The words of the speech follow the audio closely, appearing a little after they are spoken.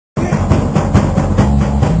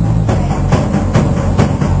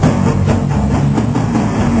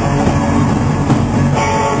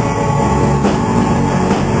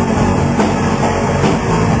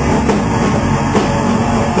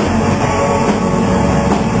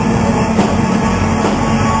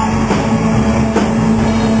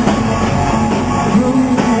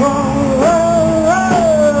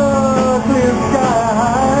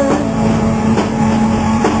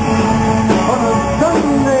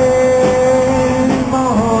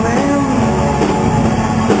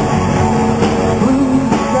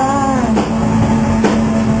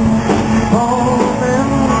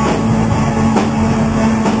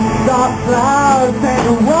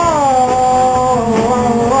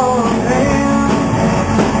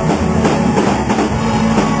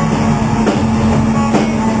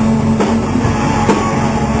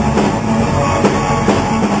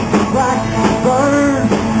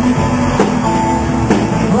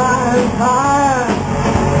high.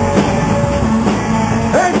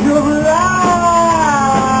 Angel of light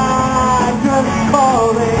just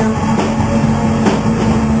calling.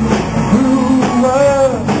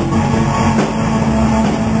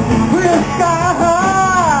 We're sky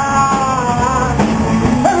high.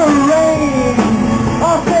 And the rain, I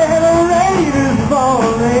said the rain is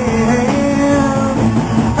falling.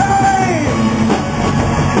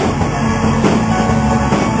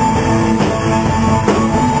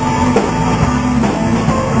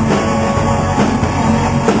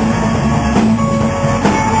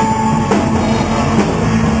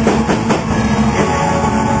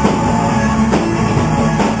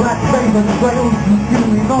 But whales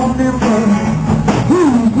cumulonimbus,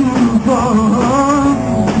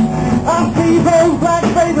 I see those black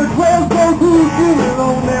favorite whales go through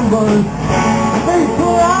cumulonimbus. They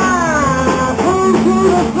fly through to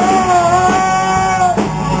the sun.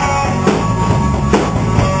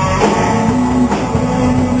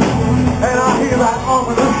 And I hear that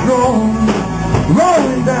ominous drone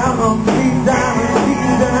rolling down on deep down and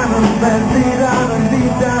deep down and deep down and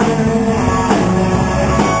deep down and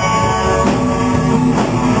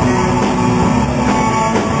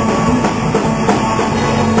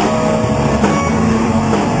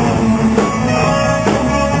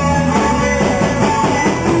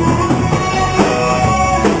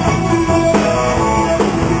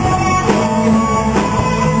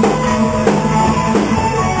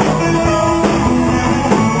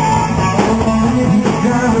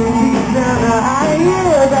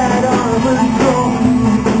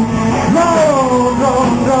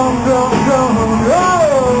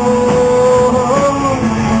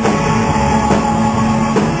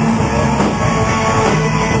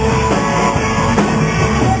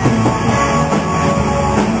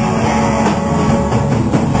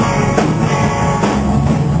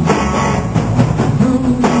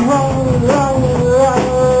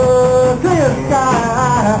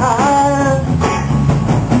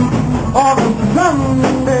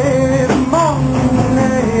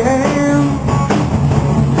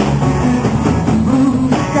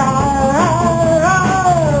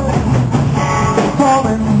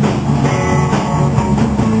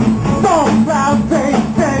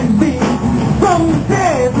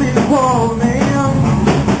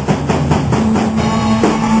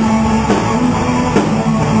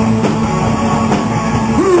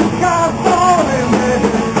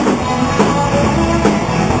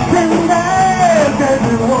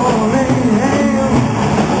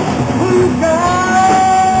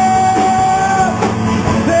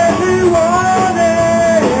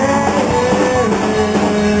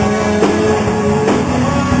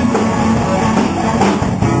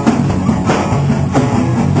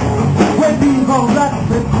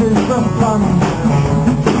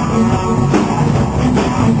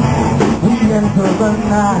we enter the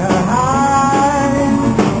Nile.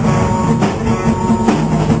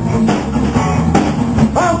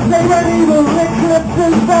 I'll say when evil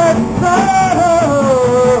eclipses that sun,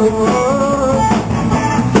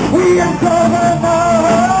 we enter the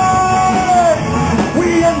night. We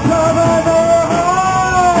enter the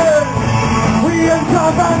night. We enter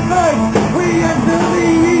the night. We enter the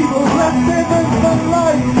evil that liveth the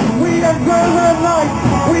light. We enter the night.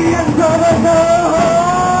 We enter the night.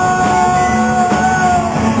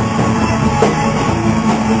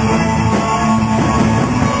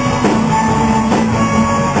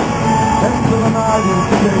 Enter the night and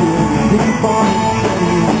stay, keep on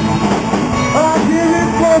staying. I give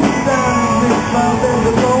it one down,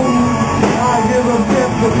 6,000 alone. I give a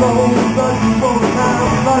gift alone, such for an hour,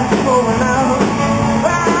 such for an hour.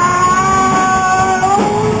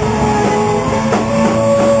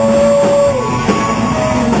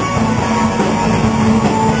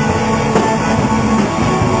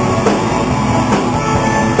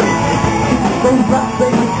 Those black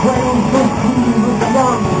favorite whales go through the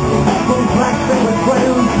sun. Those black favorite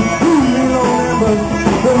whales, through Nile.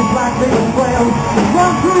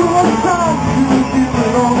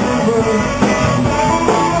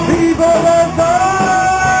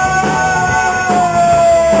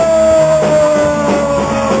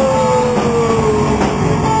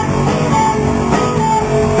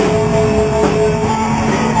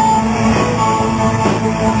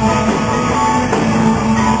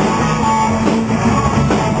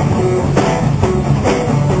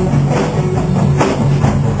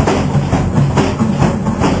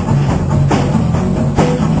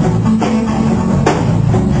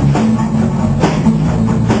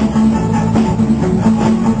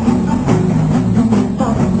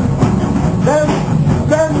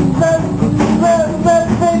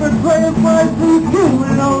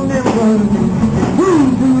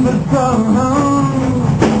 come home.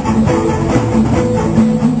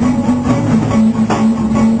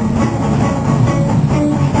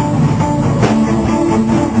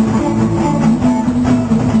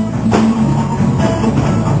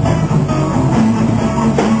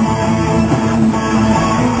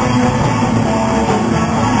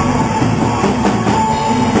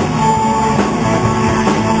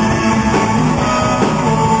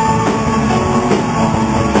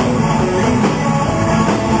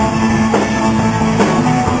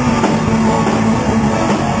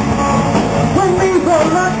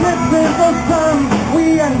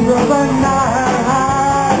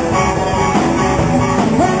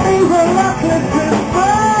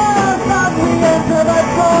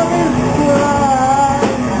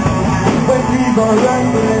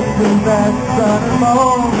 That sun and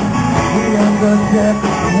moon, we end up dead,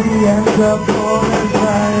 we end up falling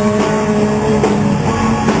fire.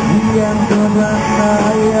 We enter the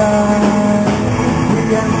night, we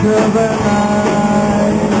enter the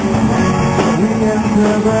night, we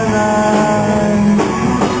enter the night.